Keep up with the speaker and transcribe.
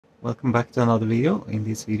Welcome back to another video. In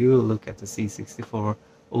this video we'll look at the C64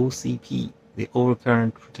 OCP, the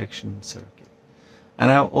overcurrent protection circuit.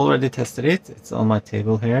 And I've already tested it, it's on my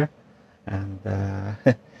table here. And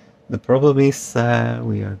the problem is,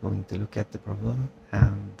 we are going to look at the problem,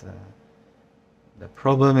 and the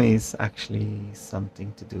problem is actually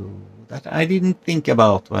something to do that I didn't think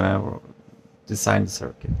about when I designed the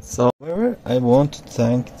circuit. So however, I want to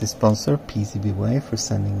thank the sponsor PCBWay for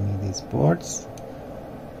sending me these boards.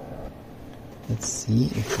 Let's see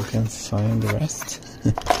if we can find the rest.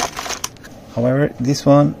 However, this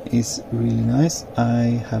one is really nice.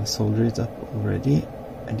 I have soldered it up already.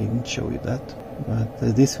 I didn't show you that.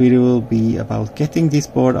 But this video will be about getting this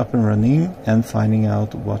board up and running and finding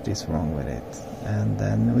out what is wrong with it. And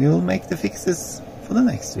then we will make the fixes for the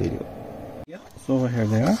next video. Yeah, so here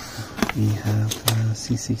they are. We have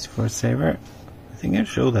C64 Saver. I think I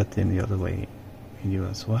showed that in the other video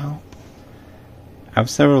as well. I have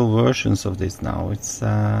several versions of this now. It's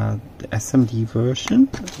the SMD version,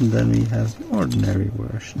 and then we have the ordinary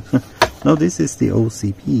version. Now this is the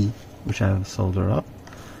OCP, which I have soldered up.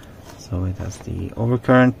 So it has the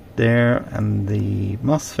overcurrent there, and the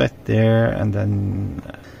MOSFET there, and then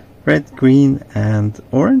red, green, and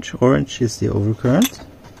orange. Orange is the overcurrent.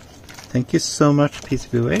 Thank you so much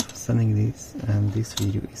PCBWay for sending these, and this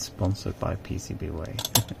video is sponsored by PCBWay.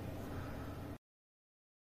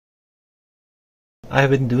 I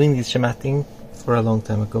have been doing this schematic for a long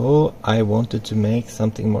time ago. I wanted to make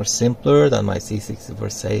something more simpler than my C64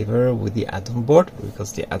 Saver with the add-on board,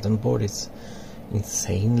 because the add-on board is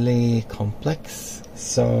insanely complex.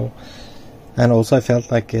 So, and also I felt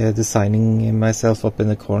like designing myself up in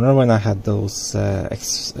the corner when I had those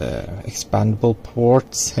expandable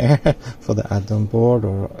ports here for the add-on board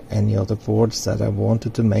or any other boards that I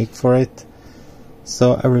wanted to make for it.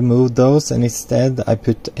 So I removed those, and instead I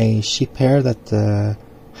put a chip here that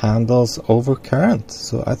handles overcurrent.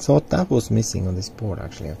 So I thought that was missing on this board,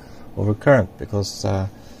 actually, overcurrent, because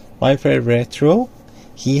my friend Retro,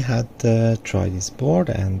 he had tried this board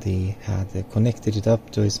and he had connected it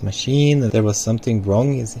up to his machine. There was something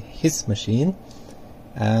wrong in his machine,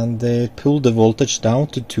 and it pulled the voltage down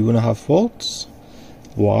to 2.5 volts.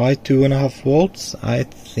 Why 2.5 volts? I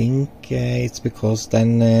think it's because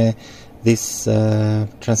then this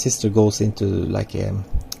transistor goes into like if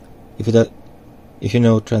you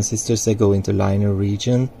know transistors, they go into linear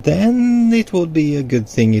region, then it would be a good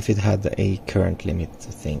thing if it had a current limit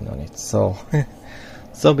thing on it. So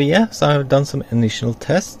so I've done some initial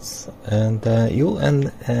tests, and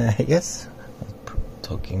yes,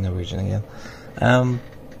 talking Norwegian again.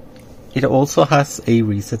 It also has a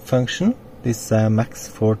reset function, this Max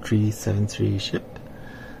 4373 chip.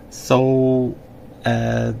 So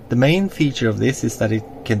the main feature of this is that it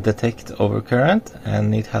can detect overcurrent,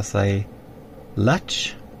 and it has a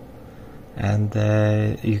latch, and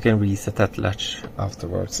you can reset that latch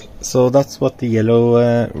afterwards. So that's what the yellow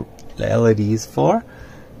LED is for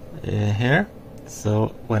here.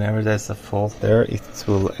 So whenever there's a fault there, it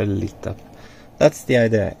will lit up. That's the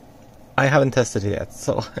idea. I haven't tested it yet,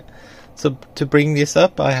 so so to bring this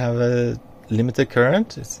up, I have a limited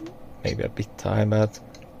current. It's maybe a bit high, but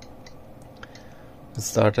let's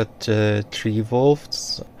start at 3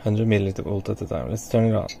 volts, 100 millivolt at a time. Let's turn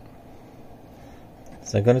it on.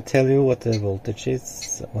 So I'm going to tell you what the voltage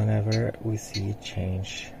is whenever we see it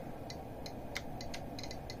change.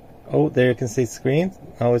 Oh, there you can see screen.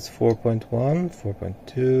 Now it's 4.1,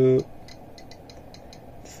 4.2,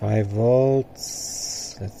 5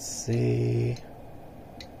 volts. Let's see.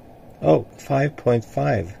 Oh,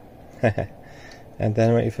 5.5. And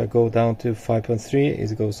then if I go down to 5.3,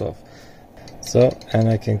 it goes off. So, and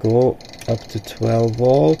I can go up to 12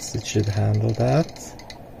 volts, it should handle that.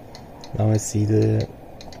 Now I see the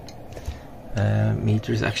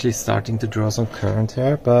meter is actually starting to draw some current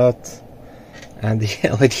here, and the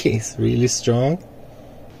LED is really strong.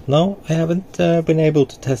 No, I haven't been able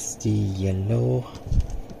to test the yellow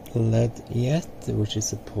LED yet, which is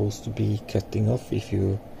supposed to be cutting off if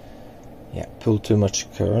you pull too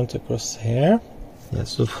much current across here. Yeah,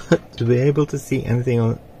 so to be able to see anything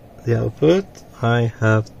on the output, I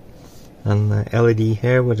have an LED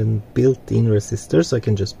here with a built-in resistor, so I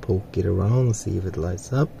can just poke it around and see if it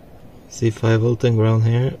lights up. See 5 volt and ground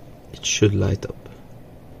here, it should light up,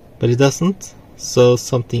 but it doesn't, so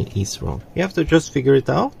something is wrong. You have to just figure it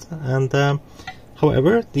out. And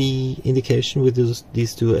however, the indication with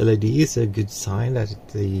these two LEDs is a good sign that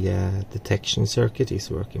the detection circuit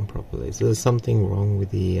is working properly. So there's something wrong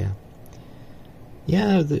with the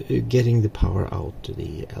getting the power out to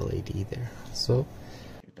the LED there. So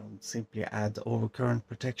you don't simply add overcurrent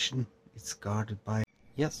protection, it's guarded by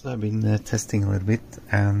Yes, I've been testing a little bit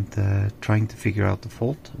and trying to figure out the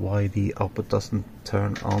fault, why the output doesn't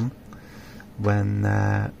turn on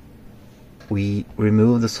when we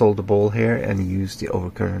remove the solder ball here and use the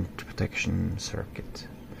overcurrent protection circuit.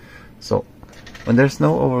 So when there's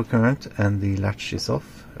no overcurrent and the latch is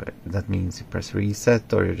off, that means you press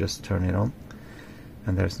reset or you just turn it on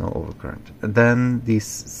and there's no overcurrent. And then this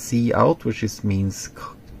C out, which means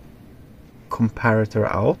comparator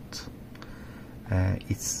out,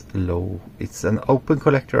 it's low. It's an open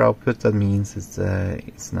collector output. That means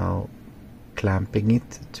it's now clamping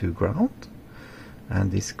it to ground,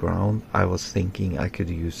 and this ground I was thinking I could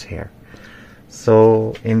use here.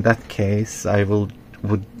 So in that case I would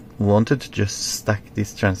wanted to just stack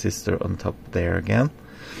this transistor on top there again.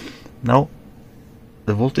 Now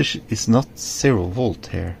the voltage is not 0 volt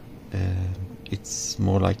here, it's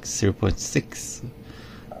more like 0.6,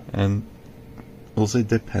 and also it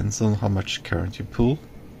depends on how much current you pull,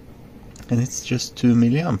 and it's just 2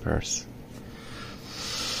 milliamperes.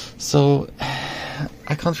 So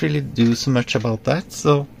I can't really do so much about that,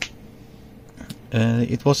 so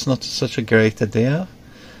it was not such a great idea.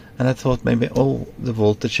 And I thought maybe, oh, the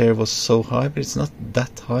voltage here was so high, but it's not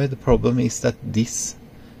that high. The problem is that this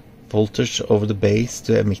voltage over the base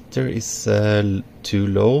to emitter is too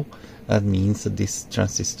low. That means that this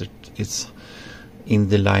transistor is in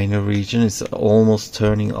the liner region, is almost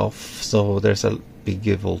turning off, so there's a big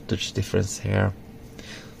voltage difference here.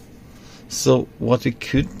 So what we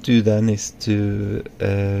could do then is to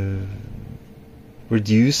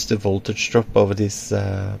reduce the voltage drop over this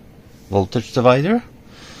voltage divider.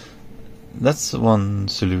 That's one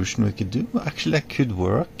solution we could do. Actually, that could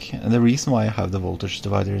work, and the reason why I have the voltage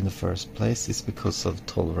divider in the first place is because of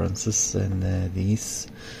tolerances in these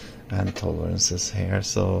and tolerances here.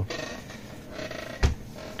 So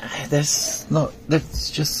there's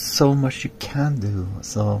just so much you can do.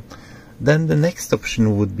 So then the next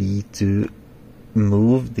option would be to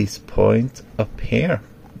move this point up here,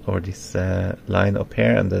 or this line up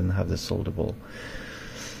here, and then have the solder ball.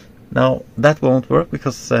 Now that won't work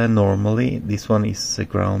because normally this one is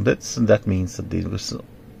grounded, so that means that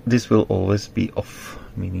this will always be off,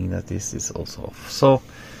 meaning that this is also off. So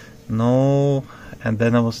no, and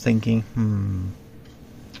then I was thinking,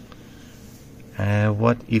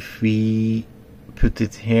 what if we put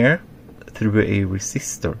it here through a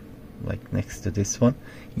resistor, like next to this one?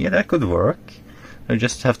 Yeah, that could work. I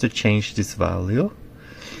just have to change this value.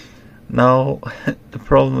 Now the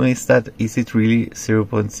problem is that, is it really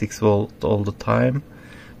 0.6 volt all the time?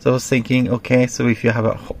 So I was thinking, okay, so if you have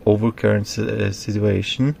a overcurrent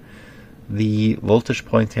situation, the voltage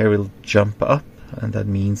point here will jump up, and that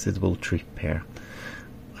means it will trip here.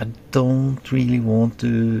 I don't really want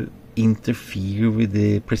to interfere with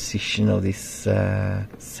the precision of this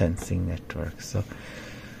sensing network. So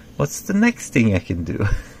what's the next thing I can do?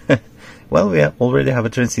 Well, we already have a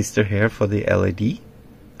transistor here for the LED,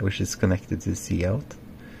 which is connected to the C out,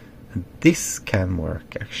 and this can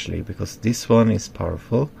work actually, because this one is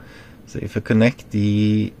powerful. So if I connect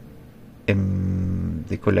the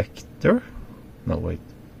collector, no wait,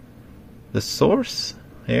 the source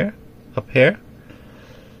here, up here,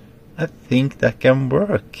 I think that can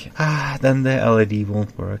work. Then the LED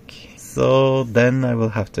won't work. So then I will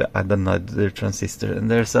have to add another transistor, and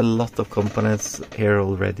there's a lot of components here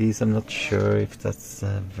already, so I'm not sure if that's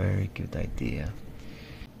a very good idea.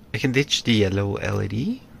 I can ditch the yellow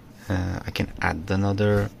LED. I can add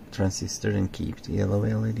another transistor and keep the yellow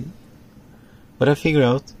LED. But I figured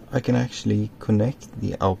out I can actually connect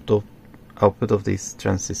the output of this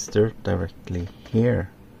transistor directly here.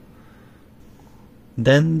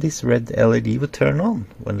 Then this red LED will turn on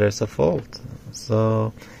when there's a fault.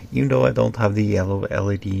 So even though I don't have the yellow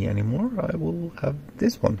LED anymore, I will have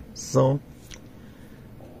this one. So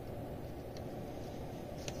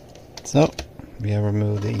we have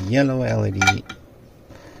removed the yellow LED.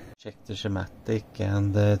 Check the schematic,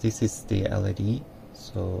 and this is the LED.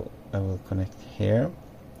 So I will connect here,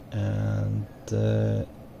 and the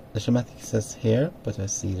schematic says here, but I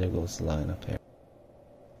see there goes a line up here.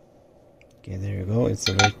 Okay, there you go. It's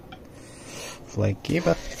a bit flaky,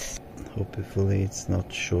 but hopefully it's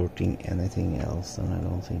not shorting anything else, and I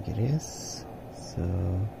don't think it is.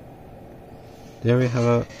 So there we have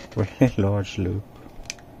a very large loop.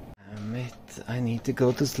 I need to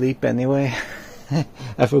go to sleep anyway.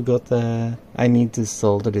 I forgot I need to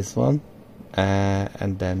solder this one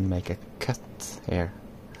and then make a cut here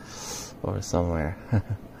or somewhere.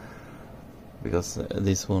 Because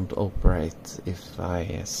this won't operate if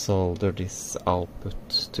I solder this output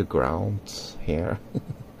to ground here.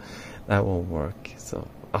 That won't work. So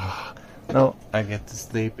no, I get to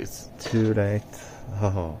sleep. It's too late.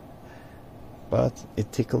 Oh, but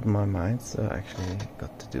it tickled my mind, so I actually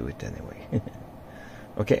got to do it anyway.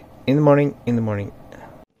 Okay, in the morning.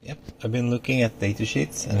 Yep, I've been looking at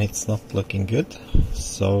datasheets and it's not looking good.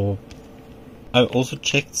 So I've also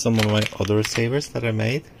checked some of my other savers that I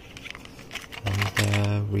made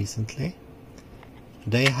and recently.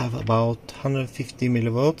 They have about 150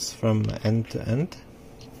 millivolts from end to end.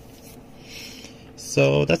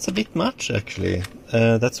 So that's a bit much actually.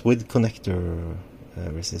 That's with connector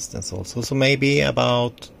resistance also. So maybe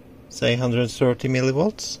about say 130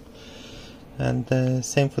 millivolts. And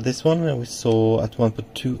same for this one. We saw at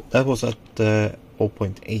 1.2. That was at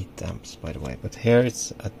 0.8 amps by the way. But here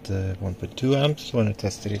it's at 1.2 amps when I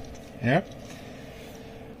tested it here.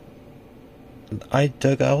 I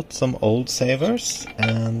dug out some old savers,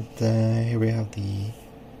 and here we have the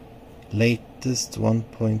latest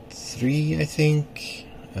 1.3 I think.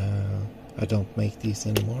 I don't make these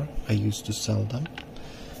anymore. I used to sell them.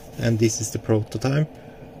 And this is the prototype,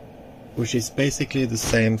 which is basically the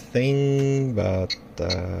same thing, but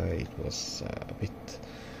it was a bit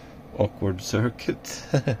awkward circuit.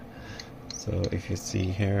 So if you see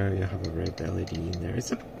here, you have a red LED in there.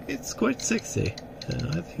 It's quite sexy.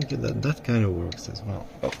 I think that kind of works as well.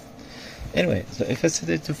 Oh. Anyway, so if I set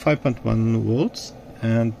it to 5.1 volts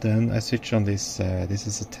and then I switch on this, this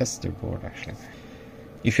is a tester board actually.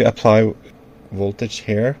 If you apply voltage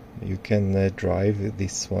here, you can drive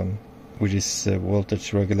this one, which is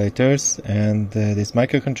voltage regulators, and this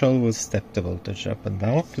microcontroller will step the voltage up and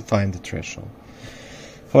down to find the threshold.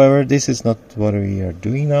 However, this is not what we are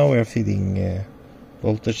doing now. We are feeding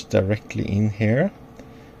voltage directly in here,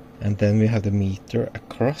 and then we have the meter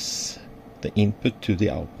across the input to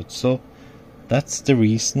the output. So that's the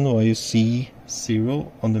reason why you see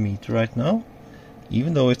 0 on the meter right now.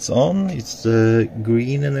 Even though it's on, it's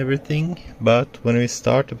green and everything, but when we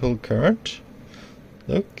start to pull current,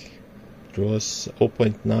 look, draws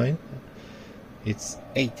 0.9, it's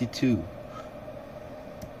 82.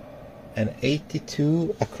 And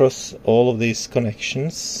 82 across all of these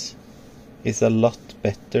connections is a lot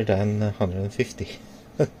better than 150.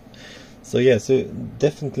 So yeah, so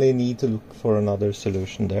definitely need to look for another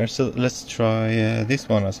solution there. So let's try this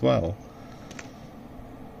one as well.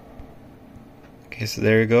 Okay, so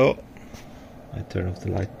there you go. I turn off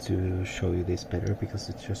the light to show you this better because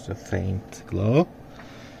it's just a faint glow.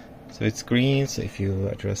 So it's green, so if you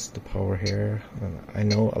adjust the power here, I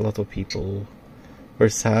know a lot of people were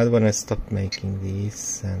sad when I stopped making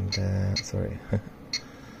these, and sorry,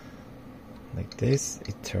 like this,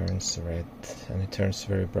 it turns red, and it turns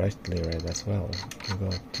very brightly red as well. You can go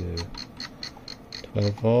up to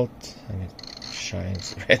 12 volt and it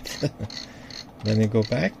shines red. Then you go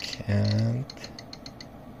back and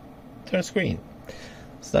turns green.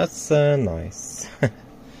 So that's nice.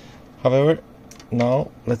 However,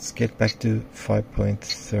 now let's get back to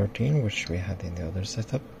 5.13, which we had in the other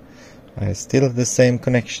setup. I still have the same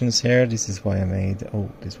connections here. This is why I made,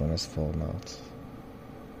 oh, this one has fallen out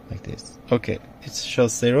like this. Okay, it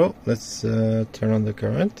shows 0. Let's turn on the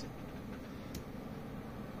current.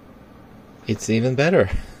 It's even better.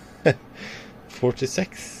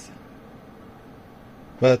 46.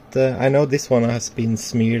 But I know this one has been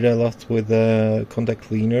smeared a lot with a contact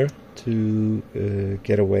cleaner to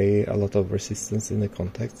get away a lot of resistance in the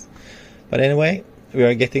contacts. But anyway, we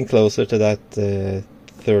are getting closer to that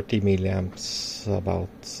 30 milliamps about,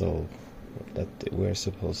 so that we're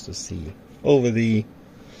supposed to see over the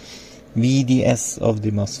VDS of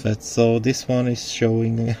the MOSFET. So this one is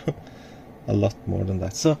showing a lot more than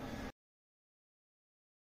that. So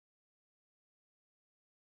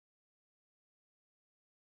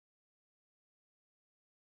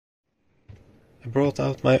I brought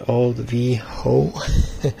out my old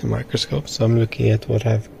V0 microscope, so I'm looking at what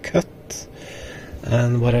I've cut.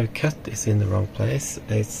 And what I've cut is in the wrong place.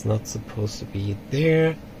 It's not supposed to be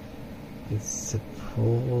there. It's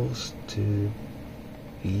supposed to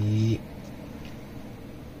be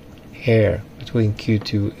here, between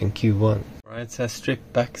Q2 and Q1. Right, so I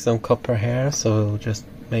stripped back some copper here, so we'll just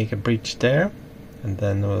make a bridge there. And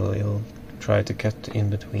then we'll try to cut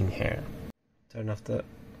in between here.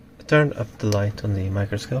 Turn up the light on the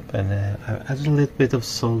microscope, and I've added a little bit of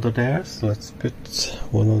solder there, so let's put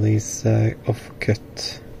one of these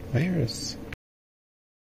off-cut wires.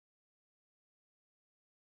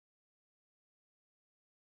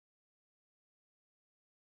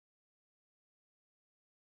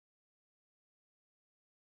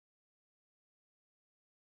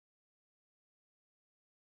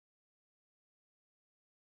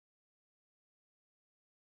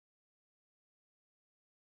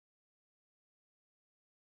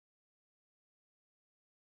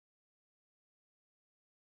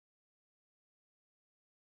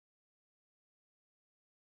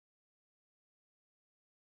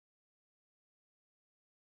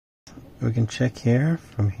 We can check here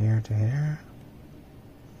from here to here.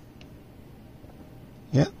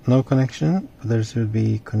 Yeah, no connection, but there should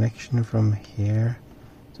be connection from here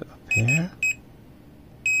to up here.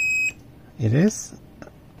 It is,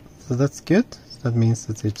 so that's good. That means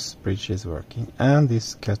that this bridge is working, and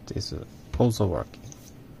this cut is also working.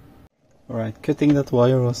 Alright, cutting that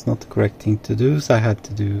wire was not the correct thing to do, so I had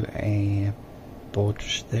to do a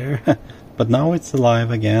botch there. But now it's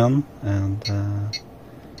alive again, and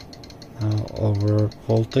now over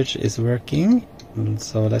voltage is working.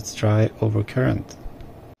 So let's try over current.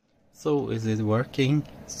 So is it working?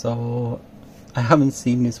 So I haven't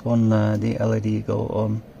seen this one, the LED go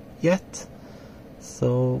on yet.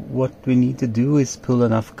 So what we need to do is pull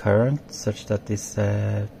enough current such that this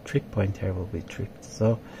trip point here will be tripped.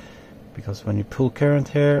 So because when you pull current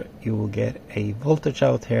here, you will get a voltage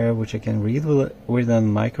out here which I can read with a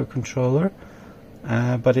microcontroller,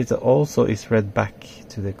 but it also is read back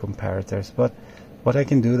to the comparators. But what I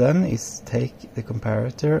can do then is take the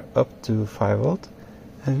comparator up to 5 volt,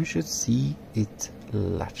 and we should see it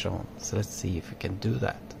latch on. So let's see if we can do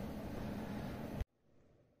that.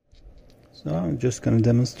 So I'm just going to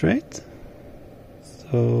demonstrate.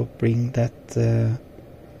 So bring that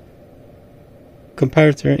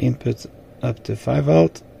comparator input up to 5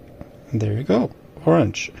 volt, and there you go,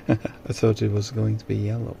 orange. I thought it was going to be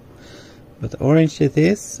yellow, but orange it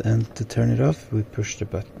is. And to turn it off, we push the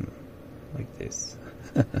button like this.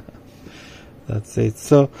 That's it.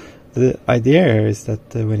 So the idea here is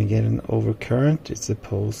that when you get an overcurrent, it's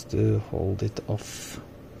supposed to hold it off,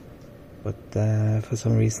 but for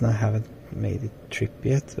some reason I haven't made it trip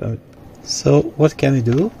yet. So what can we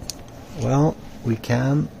do? Well, we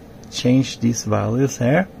can change these values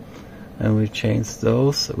here, and we change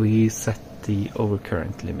those. We set the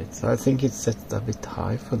overcurrent limit. So I think it's set a bit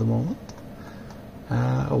high for the moment.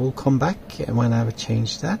 I will come back when I have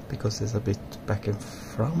changed that, because it's a bit back and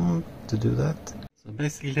from to do that. So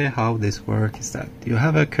basically how this works is that you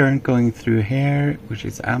have a current going through here, which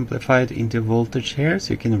is amplified into voltage here,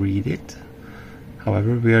 so you can read it.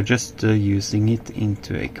 However, we are just using it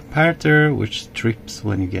into a comparator, which trips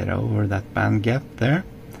when you get over that band gap there,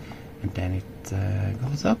 and then it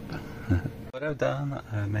goes up. What I've done,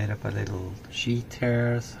 I made up a little sheet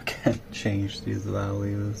here so I can change these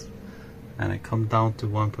values, and I come down to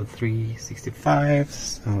 1.365.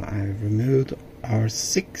 so I removed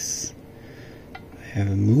R6. I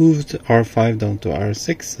have moved R5 down to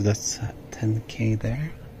R6, so that's 10k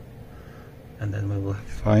there, and then we will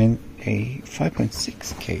find a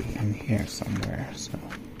 5.6k in here somewhere. So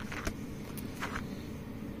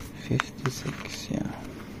 56, yeah,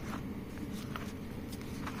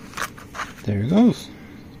 there it goes.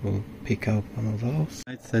 We'll pick out one of those.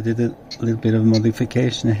 Right, so I did a little bit of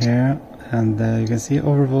modification here, and you can see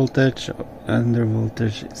over voltage, under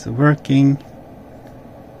voltage is working.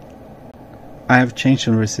 I have changed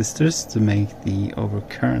some resistors to make the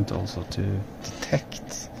overcurrent also to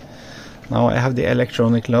detect. Now I have the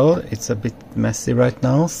electronic load. It's a bit messy right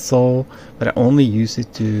now, so but I only use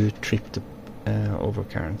it to trip the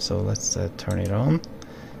overcurrent. So let's turn it on.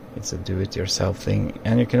 It's a do-it-yourself thing,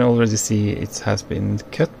 and you can already see it has been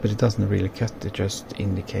cut, but it doesn't really cut. It just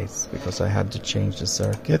indicates, because I had to change the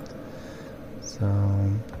circuit. So,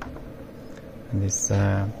 and this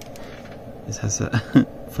has a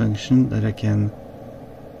function that I can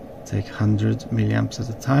take 100 milliamps at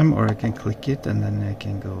a time, or I can click it and then I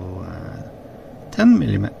can go 10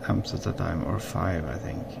 milliamps at a time, or 5 I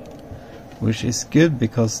think, which is good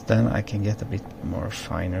because then I can get a bit more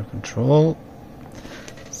finer control.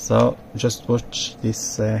 So just watch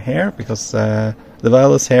this here, because the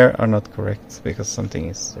values here are not correct, because something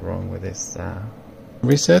is wrong with this.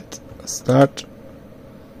 Reset, start.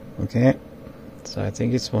 Okay, so I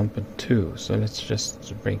think it's 1.2, so let's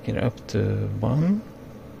just bring it up to 1.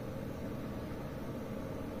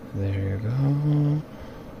 There you go.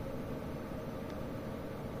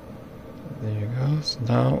 There you go. So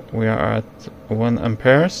now we are at 1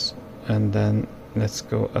 amperes, and then let's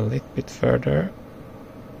go a little bit further.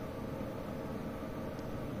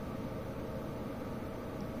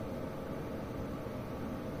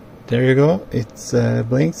 There you go, it's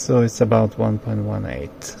blinked, so it's about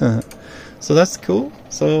 1.18. So that's cool.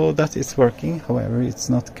 So that is working. However, it's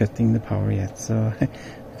not cutting the power yet, so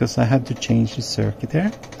because I had to change the circuit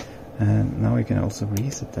here, and now you can also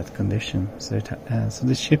reset that condition. So so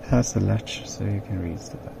the chip has a latch, so you can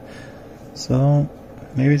reset that. So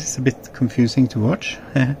maybe it's a bit confusing to watch.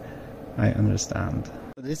 I understand.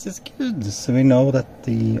 This is good, so we know that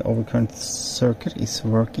the overcurrent circuit is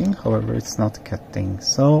working, however it's not cutting.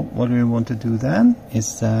 So what we want to do then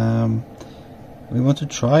is we want to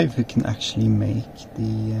try if we can actually make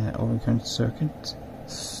the overcurrent circuit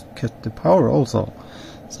cut the power also.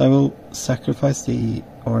 So I will sacrifice the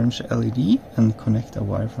orange LED and connect a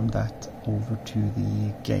wire from that over to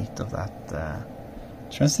the gate of that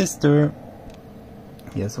transistor.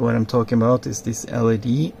 Yes, what I'm talking about is this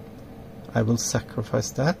LED. I will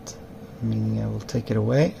sacrifice that, meaning I will take it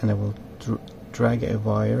away and I will drag a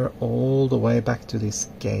wire all the way back to this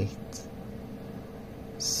gate,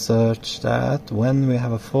 such that when we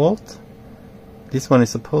have a fault, this one is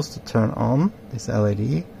supposed to turn on, this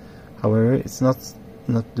LED. However, it's not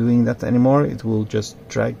doing that anymore. It will just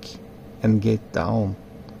drag and gate down.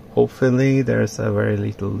 Hopefully there's a very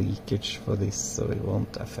little leakage for this, so it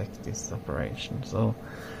won't affect this operation. So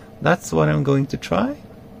that's what I'm going to try.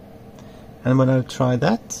 And when I try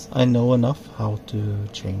that, I know enough how to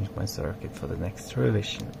change my circuit for the next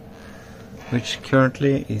revision, which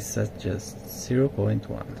currently is at just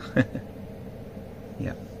 0.1.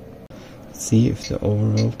 Yeah. Let's see if the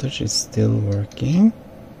overvoltage is still working.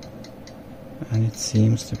 And it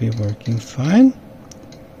seems to be working fine.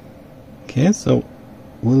 Okay, so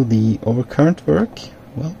will the overcurrent work?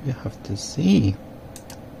 Well, we have to see.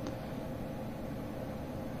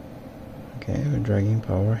 Okay, we're dragging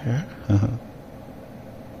power here.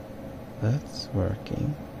 That's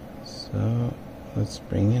working. So let's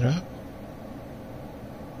bring it up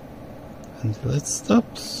until it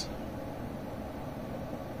stops.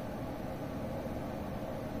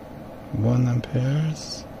 1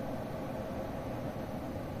 amperes.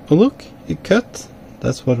 Oh look, it cut.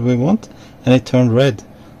 That's what we want. And it turned red.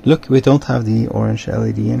 Look, we don't have the orange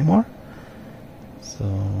LED anymore.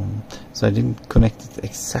 So I didn't connect it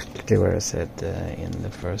exactly where I said in the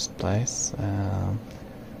first place.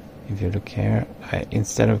 If you look here,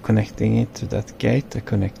 instead of connecting it to that gate, I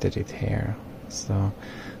connected it here. So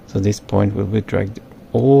this point will be dragged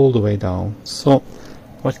all the way down. So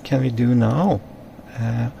what can we do now?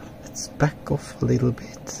 Let's back off a little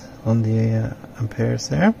bit on the amperes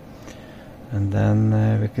there, and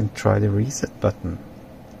then we can try the reset button.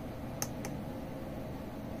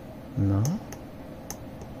 No.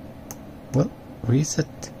 Well, reset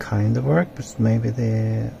kind of worked, but maybe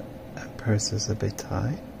the amperes is a bit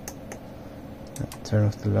high. Turn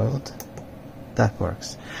off the load. That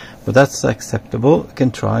works, but that's acceptable. We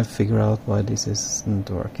can try figure out why this isn't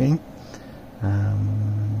working.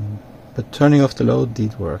 But turning off the load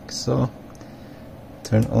did work, so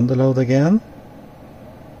turn on the load again.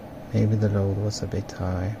 Maybe the load was a bit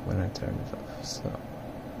high when I turned it off, so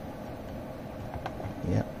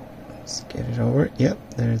yeah, let's get it over. Yep,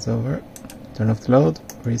 there it's over. Turn off the load,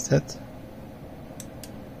 reset.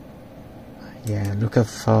 Yeah, look how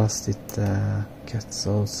fast it cuts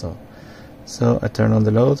also. So I turn on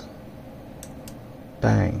the load.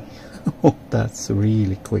 Bang. Oh, that's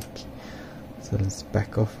really quick. So let's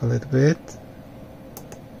back off a little bit.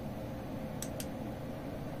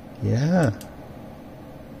 Yeah,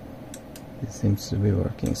 it seems to be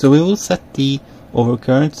working. So we will set the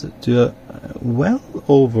overcurrent to well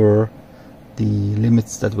over the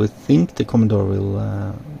limits that we think the Commodore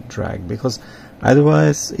will drag, because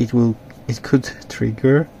otherwise it could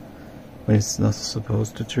trigger when it's not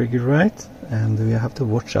supposed to trigger, right? And we have to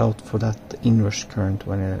watch out for that inrush current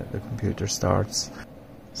when the computer starts.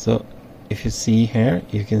 So if you see here,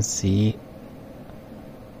 you can see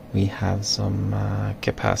we have some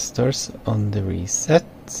capacitors on the reset,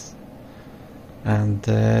 and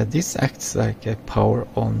this acts like a power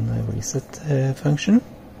on reset function.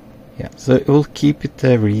 Yeah, so it will keep it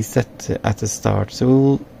reset at the start. So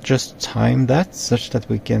we'll just time that such that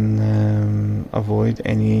we can avoid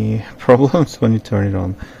any problems when you turn it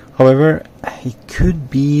on. However, it could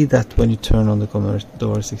be that when you turn on the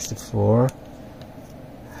Commodore 64,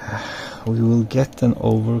 we will get an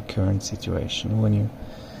overcurrent situation when you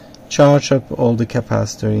charge up all the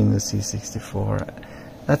capacitor in the C64.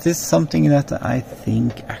 That is something that I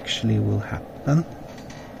think actually will happen,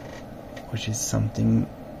 which is something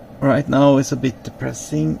right now is a bit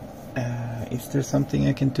depressing. Is there something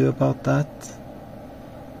I can do about that?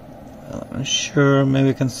 I'm sure maybe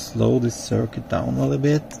we can slow this circuit down a little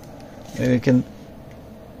bit. Maybe we can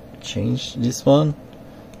change this one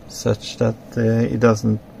such that it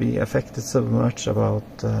doesn't be affected so much about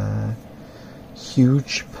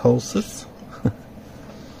huge pulses.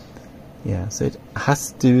 Yeah, so it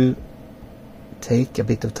has to take a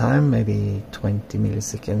bit of time, maybe 20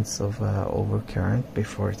 milliseconds of overcurrent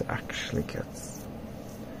before it actually cuts.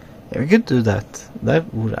 Yeah, we could do that.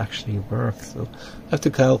 That would actually work. So I have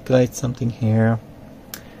to calculate something here.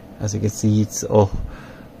 As you can see, it's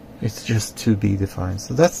just to be defined.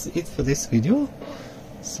 So that's it for this video.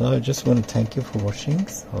 So I just want to thank you for watching.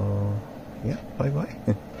 So yeah,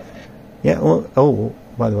 bye-bye. Yeah, well, oh,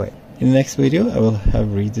 by the way, in the next video I will have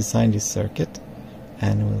redesigned this circuit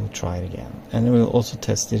and we'll try it again. And we'll also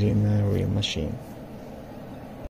test it in a real machine.